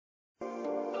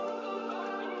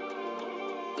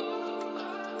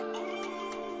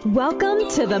Welcome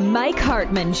to the Mike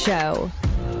Hartman Show.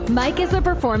 Mike is a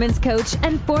performance coach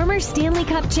and former Stanley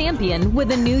Cup champion with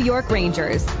the New York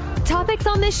Rangers. Topics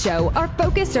on this show are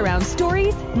focused around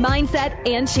stories, mindset,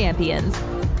 and champions.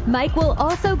 Mike will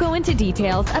also go into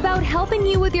details about helping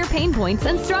you with your pain points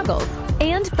and struggles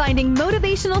and finding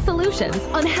motivational solutions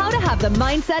on how to have the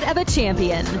mindset of a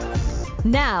champion.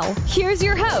 Now, here's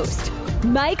your host,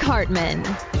 Mike Hartman.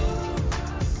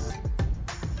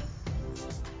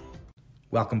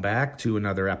 Welcome back to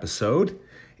another episode,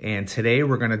 and today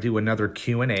we're going to do another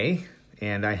Q&A,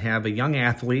 and I have a young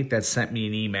athlete that sent me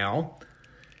an email,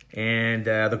 and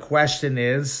the question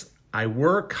is, I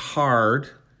work hard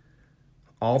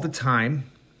all the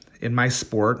time in my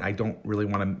sport. I don't really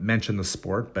want to mention the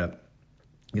sport, but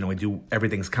we do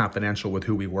everything's confidential with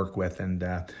who we work with, and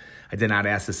I did not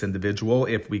ask this individual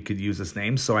if we could use his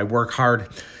name. So I work hard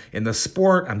in the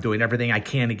sport. I'm doing everything I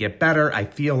can to get better. I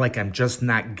feel like I'm just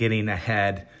not getting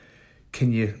ahead.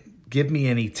 Can you give me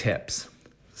any tips?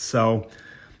 So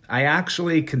I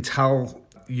actually can tell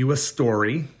you a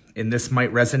story, and this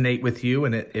might resonate with you,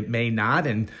 and it may not,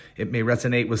 and it may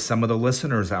resonate with some of the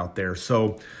listeners out there.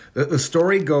 So the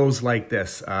story goes like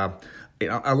this. A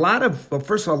lot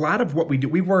of what we do,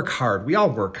 we work hard. We all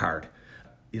work hard.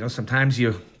 Sometimes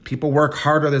people work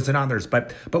harder than others,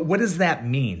 but what does that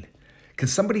mean? Can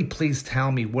somebody please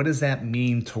tell me, what does that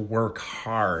mean to work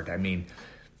hard? I mean,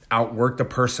 outwork the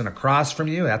person across from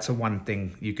you. That's the one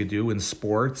thing you could do in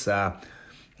sports,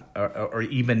 or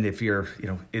even if you're,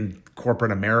 in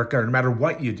corporate America, or no matter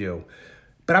what you do.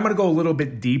 But I'm going to go a little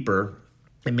bit deeper,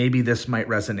 and maybe this might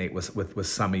resonate with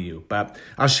some of you. But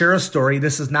I'll share a story.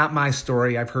 This is not my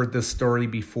story. I've heard this story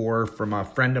before from a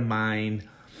friend of mine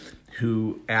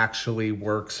who actually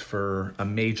works for a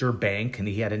major bank, and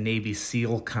he had a Navy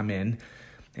SEAL come in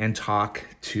and talk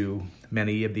to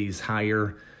many of these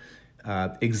higher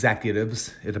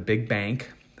executives at a big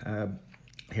bank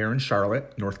here in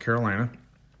Charlotte, North Carolina.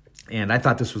 And I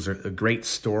thought this was a great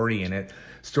story, and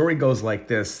story goes like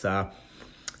this.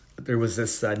 There was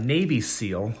this Navy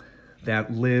SEAL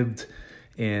that lived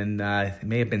in, it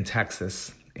may have been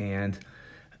Texas, and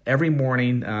every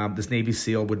morning, this Navy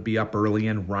SEAL would be up early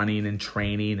and running and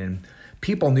training, and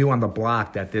people knew on the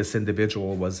block that this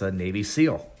individual was a Navy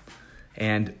SEAL.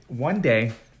 And one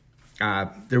day,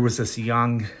 there was this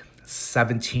young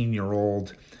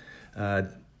 17-year-old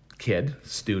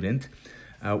student,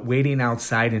 waiting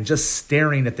outside and just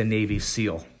staring at the Navy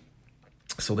SEAL.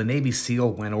 So the Navy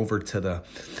SEAL went over to the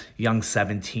young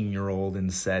 17-year-old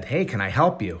and said, "Hey, can I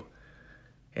help you?"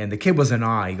 And the kid was in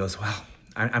awe. He goes, "Well,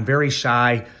 I'm very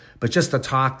shy, but just to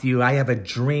talk to you, I have a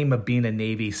dream of being a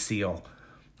Navy SEAL."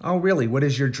 "Oh, really? What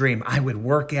is your dream?" "I would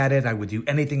work at it. I would do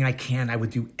anything I can. I would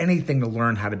do anything to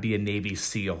learn how to be a Navy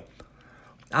SEAL.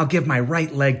 I'll give my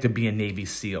right leg to be a Navy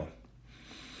SEAL.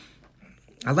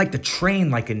 I'd like to train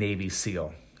like a Navy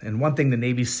SEAL." And one thing the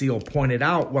Navy SEAL pointed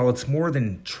out, well, it's more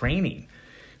than training.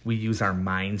 We use our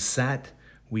mindset.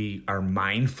 We are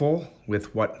mindful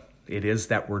with what it is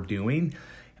that we're doing.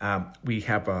 We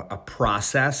have a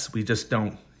process. We just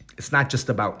don't, it's not just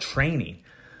about training.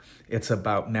 It's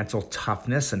about mental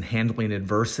toughness and handling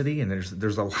adversity. And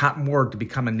there's a lot more to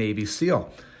become a Navy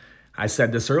SEAL. I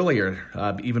said this earlier,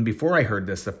 even before I heard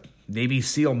this, the Navy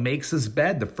SEAL makes his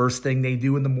bed the first thing they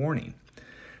do in the morning.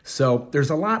 So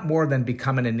there's a lot more than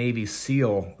becoming a Navy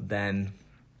SEAL than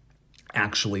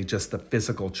actually just the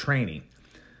physical training.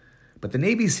 But the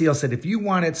Navy SEAL said, if you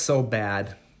want it so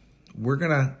bad, we're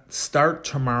going to start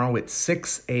tomorrow at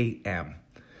 6 a.m.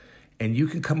 And you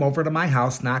can come over to my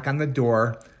house, knock on the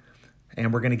door,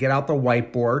 and we're going to get out the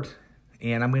whiteboard,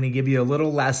 and I'm going to give you a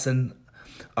little lesson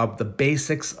of the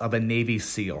basics of a Navy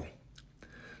SEAL.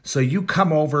 So you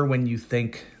come over when you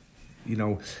think,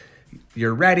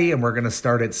 you're ready, and we're going to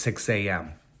start at 6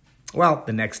 a.m. Well,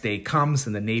 the next day comes,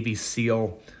 and the Navy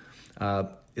SEAL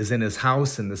is in his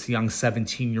house, and this young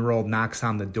 17-year-old knocks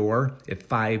on the door at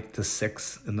 5 to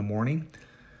 6 in the morning.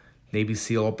 Navy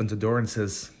SEAL opens the door and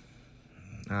says,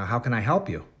 "How can I help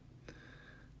you?"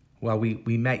 "Well,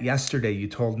 we met yesterday. You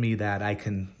told me that I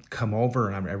can come over,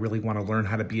 and I really want to learn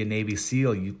how to be a Navy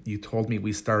SEAL. You told me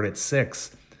we start at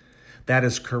 6. "That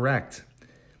is correct.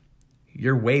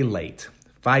 You're way late.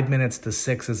 5 minutes to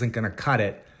 6 isn't going to cut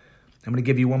it. I'm going to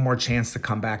give you one more chance to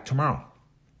come back tomorrow."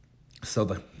 So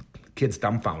the kid's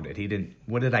dumbfounded.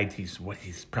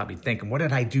 He's probably thinking, what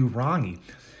did I do wrong?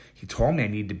 He told me I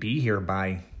need to be here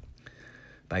by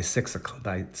 6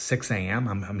 a.m.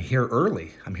 I'm here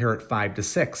early. I'm here at 5 to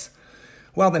 6.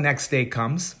 Well, the next day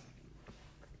comes,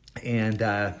 and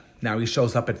now he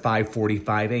shows up at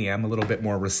 5:45 a.m., a little bit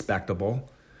more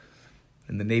respectable.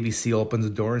 And the Navy SEAL opens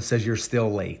the door and says, "You're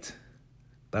still late."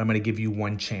 but I'm going to give you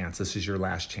one chance. This is your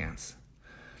last chance.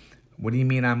 What do you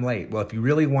mean I'm late? Well, if you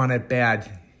really want it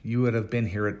bad, you would have been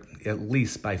here at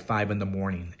least by 5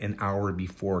 a.m, an hour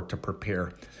before to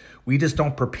prepare. We just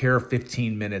don't prepare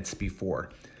 15 minutes before.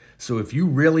 So if you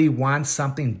really want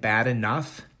something bad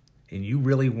enough, and you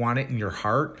really want it in your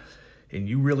heart, and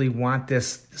you really want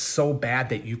this so bad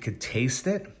that you could taste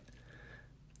it,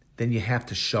 then you have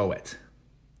to show it.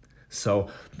 So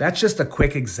that's just a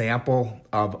quick example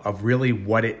of really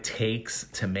what it takes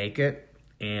to make it.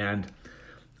 And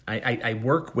I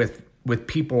work with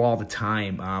people all the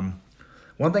time.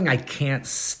 One thing I can't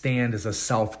stand is a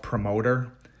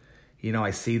self-promoter.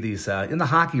 I see these in the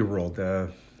hockey world.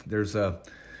 There's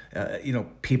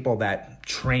people that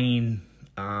train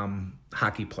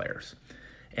hockey players,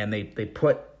 and they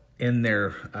put in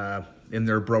their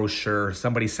brochure.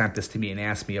 Somebody sent this to me and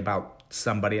asked me about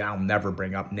somebody. I'll never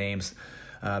bring up names.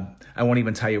 I won't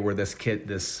even tell you where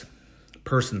this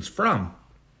person's from.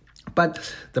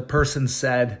 But the person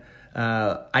said,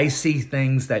 I see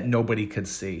things that nobody could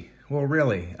see. Well,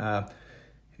 really,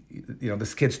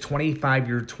 this kid's 30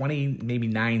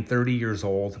 years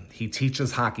old. He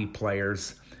teaches hockey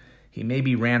players. He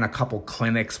maybe ran a couple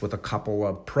clinics with a couple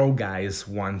of pro guys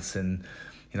once. And,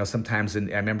 sometimes I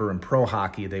remember in pro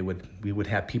hockey, we would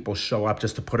have people show up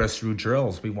just to put us through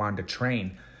drills. We wanted to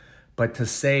train. But to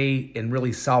say and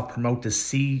really self-promote to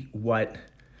see what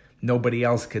nobody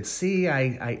else could see,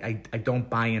 I don't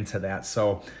buy into that.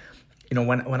 So,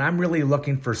 when I'm really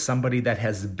looking for somebody that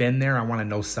has been there, I want to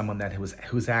know someone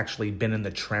who's actually been in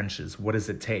the trenches. What does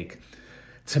it take?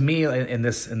 To me, in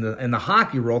the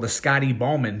hockey world, Scotty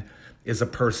Bowman is a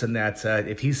person that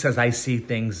if he says, I see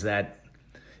things that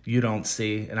you don't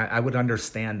see, and I would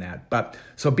understand that. But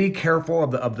so be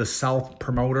careful of the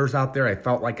self-promoters out there. I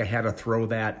felt like I had to throw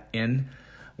that in.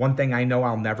 One thing I know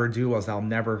I'll never do is I'll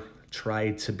never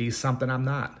try to be something I'm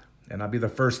not. And I'll be the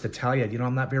first to tell you,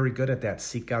 I'm not very good at that.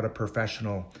 Seek out a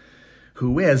professional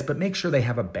who is, but make sure they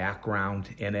have a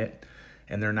background in it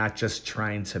and they're not just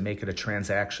trying to make it a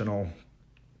transactional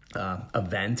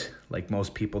event like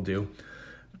most people do.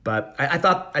 But I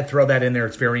thought I'd throw that in there.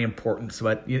 It's very important. So,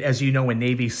 but as you know, a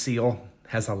Navy SEAL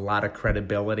has a lot of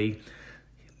credibility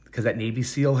because that Navy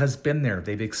SEAL has been there.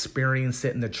 They've experienced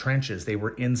it in the trenches. They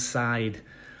were inside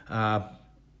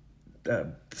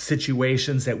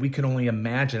situations that we can only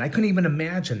imagine. I couldn't even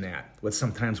imagine that,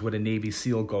 sometimes what a Navy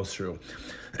SEAL goes through.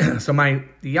 So my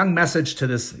young message to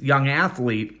this young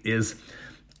athlete is,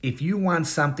 if you want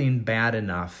something bad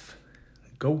enough,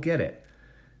 go get it.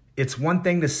 It's one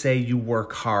thing to say you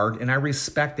work hard, and I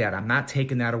respect that. I'm not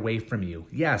taking that away from you.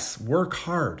 Yes, work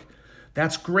hard.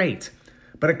 That's great.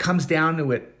 But it comes down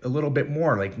to it a little bit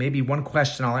more. Like maybe one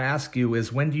question I'll ask you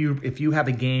is, if you have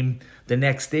a game the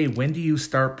next day, when do you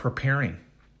start preparing?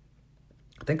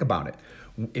 Think about it.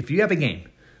 If you have a game,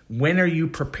 when are you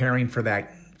preparing for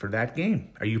that game?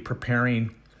 Are you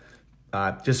preparing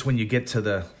just when you get to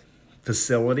the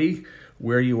facility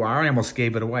where you are? I almost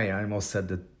gave it away. I almost said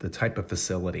the type of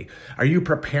facility. Are you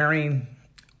preparing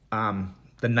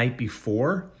the night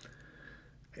before?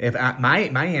 If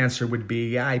my answer would be,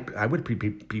 yeah, I would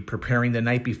be preparing the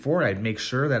night before. I'd make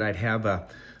sure that I'd have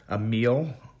a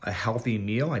meal, a healthy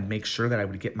meal. I'd make sure that I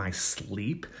would get my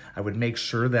sleep. I would make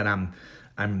sure that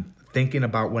I'm thinking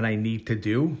about what I need to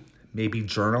do, maybe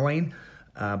journaling,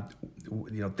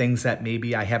 things that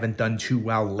maybe I haven't done too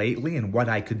well lately and what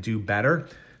I could do better.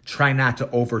 Try not to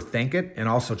overthink it, and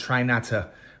also try not to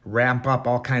ramp up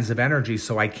all kinds of energy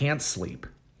so I can't sleep.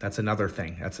 That's another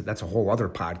thing. That's a whole other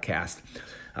podcast.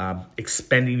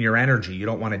 Expending your energy. You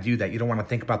don't want to do that. You don't want to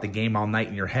think about the game all night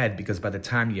in your head, because by the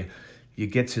time you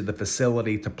get to the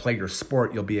facility to play your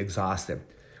sport, you'll be exhausted.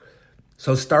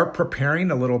 So start preparing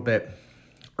a little bit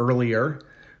earlier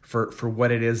for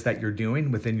what it is that you're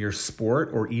doing within your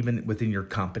sport or even within your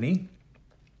company.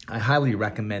 I highly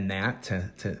recommend that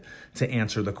to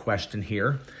answer the question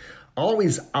here.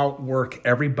 Always outwork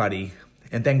everybody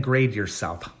and then grade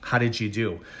yourself. How did you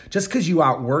do? Just because you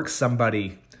outwork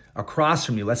somebody across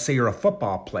from you, let's say you're a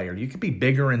football player, you could be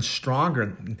bigger and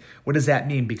stronger. What does that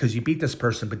mean? Because you beat this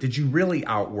person, but did you really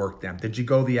outwork them? Did you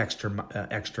go the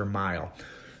extra mile?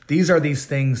 These are these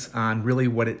things on really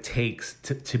what it takes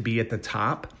to be at the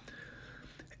top.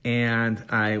 And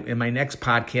in my next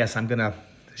podcast, I'm going to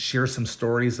share some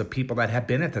stories of people that have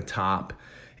been at the top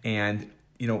and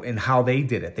how they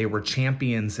did it. They were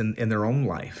champions in their own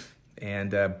life,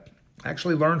 and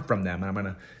actually learn from them.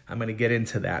 I'm gonna get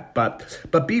into that.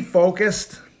 But be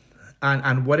focused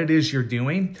on what it is you're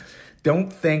doing.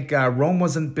 Don't think Rome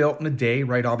wasn't built in a day,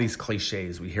 right? All these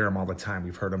cliches, we hear them all the time.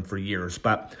 We've heard them for years.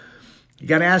 But you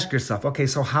got to ask yourself, okay,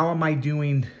 so how am I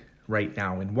doing right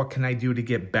now? And what can I do to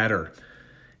get better?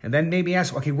 And then maybe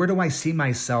ask, okay, where do I see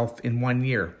myself in 1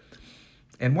 year?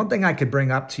 And one thing I could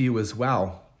bring up to you as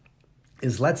well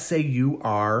is, let's say you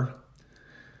are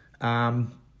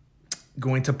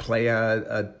going to play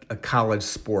a college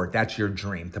sport. That's your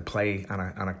dream, to play on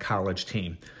a college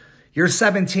team. You're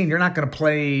 17. You're not going to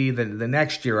play the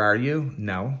next year, are you?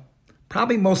 No.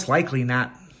 Probably most likely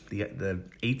not the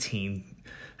 18.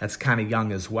 That's kind of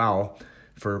young as well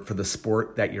for the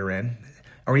sport that you're in.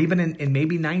 Or even in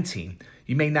maybe 19.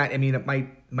 You may not,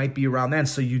 it might be around then.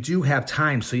 So you do have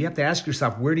time. So you have to ask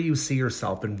yourself, where do you see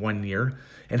yourself in 1 year?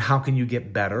 And how can you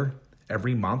get better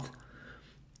every month?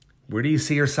 Where do you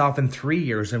see yourself in 3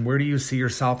 years? And where do you see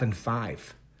yourself in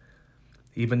 5?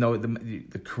 Even though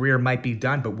the career might be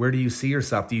done, but where do you see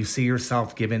yourself? Do you see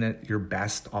yourself giving it your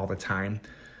best all the time?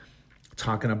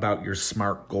 Talking about your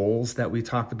SMART goals that we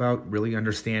talked about, really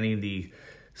understanding the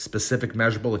specific,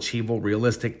 measurable, achievable,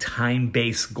 realistic,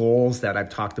 time-based goals that I've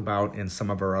talked about in some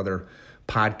of our other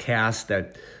podcasts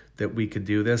that we could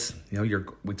do this.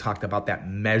 We talked about that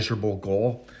measurable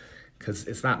goal, because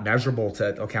it's not measurable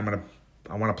to, okay,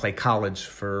 I want to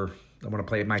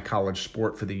play my college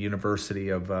sport for the University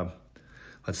of,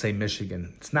 let's say,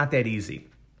 Michigan. It's not that easy.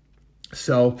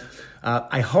 So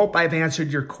I hope I've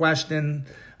answered your question.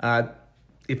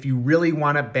 If you really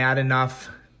want it bad enough,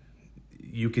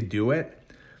 you could do it.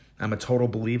 I'm a total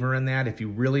believer in that. If you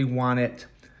really want it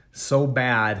so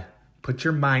bad, put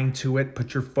your mind to it,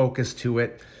 put your focus to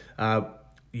it.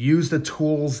 Use the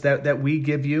tools that we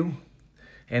give you.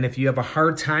 And if you have a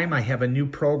hard time, I have a new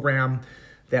program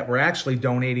that we're actually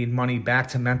donating money back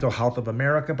to Mental Health of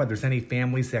America. But there's any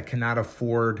families that cannot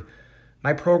afford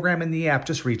my program in the app,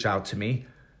 just reach out to me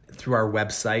through our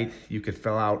website. You could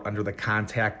fill out under the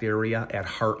contact area at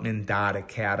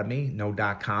hartman.academy,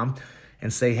 no.com,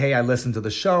 and say, hey, I listened to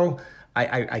the show.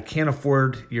 I can't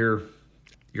afford your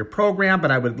program,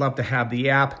 but I would love to have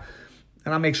the app,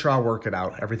 and I'll make sure I'll work it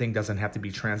out. Everything doesn't have to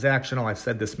be transactional. I've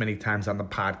said this many times on the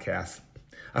podcast.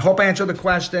 I hope I answered the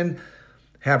question.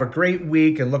 Have a great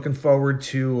week, and looking forward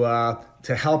to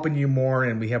helping you more,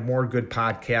 and we have more good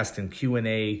podcasts and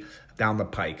Q&A down the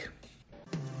pike.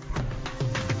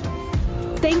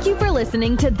 Thank you for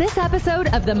listening to this episode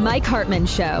of The Mike Hartman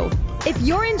Show. If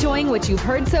you're enjoying what you've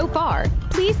heard so far,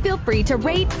 please feel free to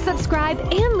rate, subscribe,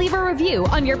 and leave a review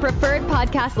on your preferred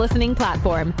podcast listening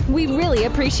platform. We really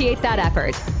appreciate that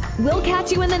effort. We'll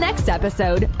catch you in the next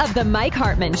episode of The Mike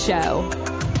Hartman Show.